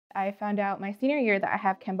I found out my senior year that I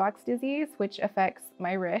have Kienbock's disease, which affects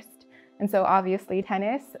my wrist. And so obviously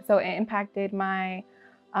tennis. So it impacted my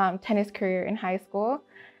tennis career in high school.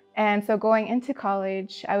 And so going into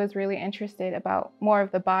college, I was really interested about more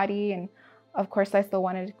of the body. And of course, I still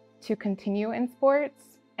wanted to continue in sports,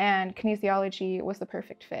 and kinesiology was the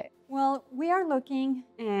perfect fit. Well, we are looking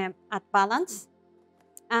at balance.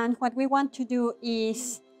 And what we want to do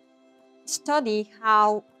is study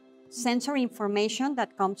how sensory information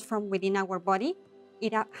that comes from within our body,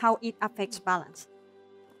 how it affects balance.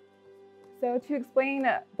 So to explain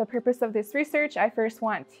the purpose of this research, I first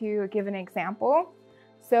want to give an example.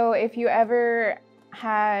 So if you ever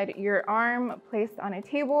had your arm placed on a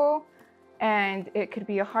table, and it could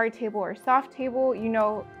be a hard table or soft table, you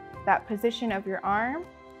know that position of your arm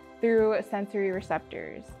through sensory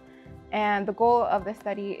receptors. And the goal of the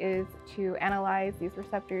study is to analyze these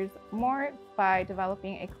receptors more by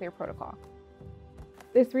developing a clear protocol.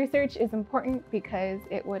 This research is important because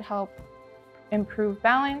it would help improve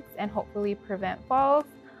balance and hopefully prevent falls.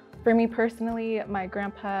 For me personally, my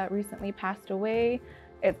grandpa recently passed away.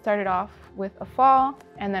 It started off with a fall,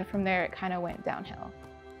 and then from there it kind of went downhill.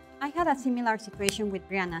 I had a similar situation with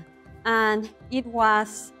Brianna, and it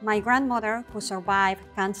was my grandmother who survived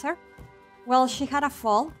cancer. Well, she had a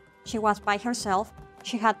fall. She was by herself.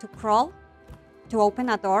 She had to crawl to open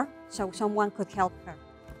a door so someone could help her.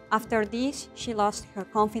 After this, she lost her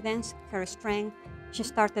confidence, her strength. She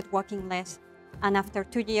started walking less, and after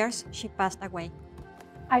 2 years, she passed away.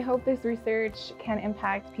 I hope this research can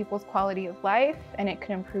impact people's quality of life, and it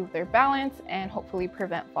can improve their balance and hopefully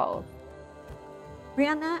prevent falls.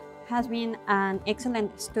 Brianna has been an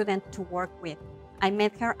excellent student to work with. I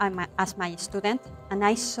met her as my student, and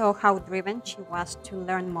I saw how driven she was to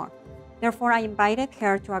learn more. Therefore, I invited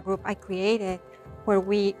her to a group I created where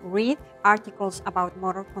we read articles about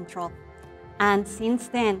motor control. And since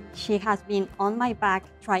then, she has been on my back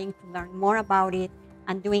trying to learn more about it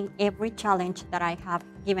and doing every challenge that I have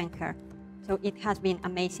given her. So it has been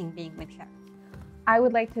amazing being with her. I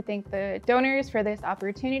would like to thank the donors for this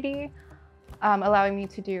opportunity, allowing me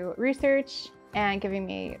to do research and giving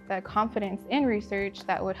me the confidence in research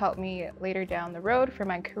that would help me later down the road for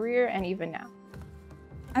my career and even now.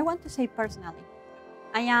 I want to say personally,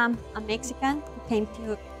 I am a Mexican who came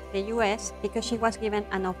to the US because she was given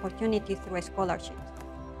an opportunity through a scholarship.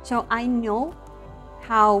 So I know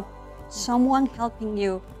how someone helping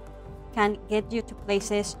you can get you to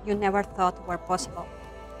places you never thought were possible.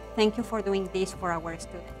 Thank you for doing this for our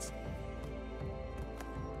students.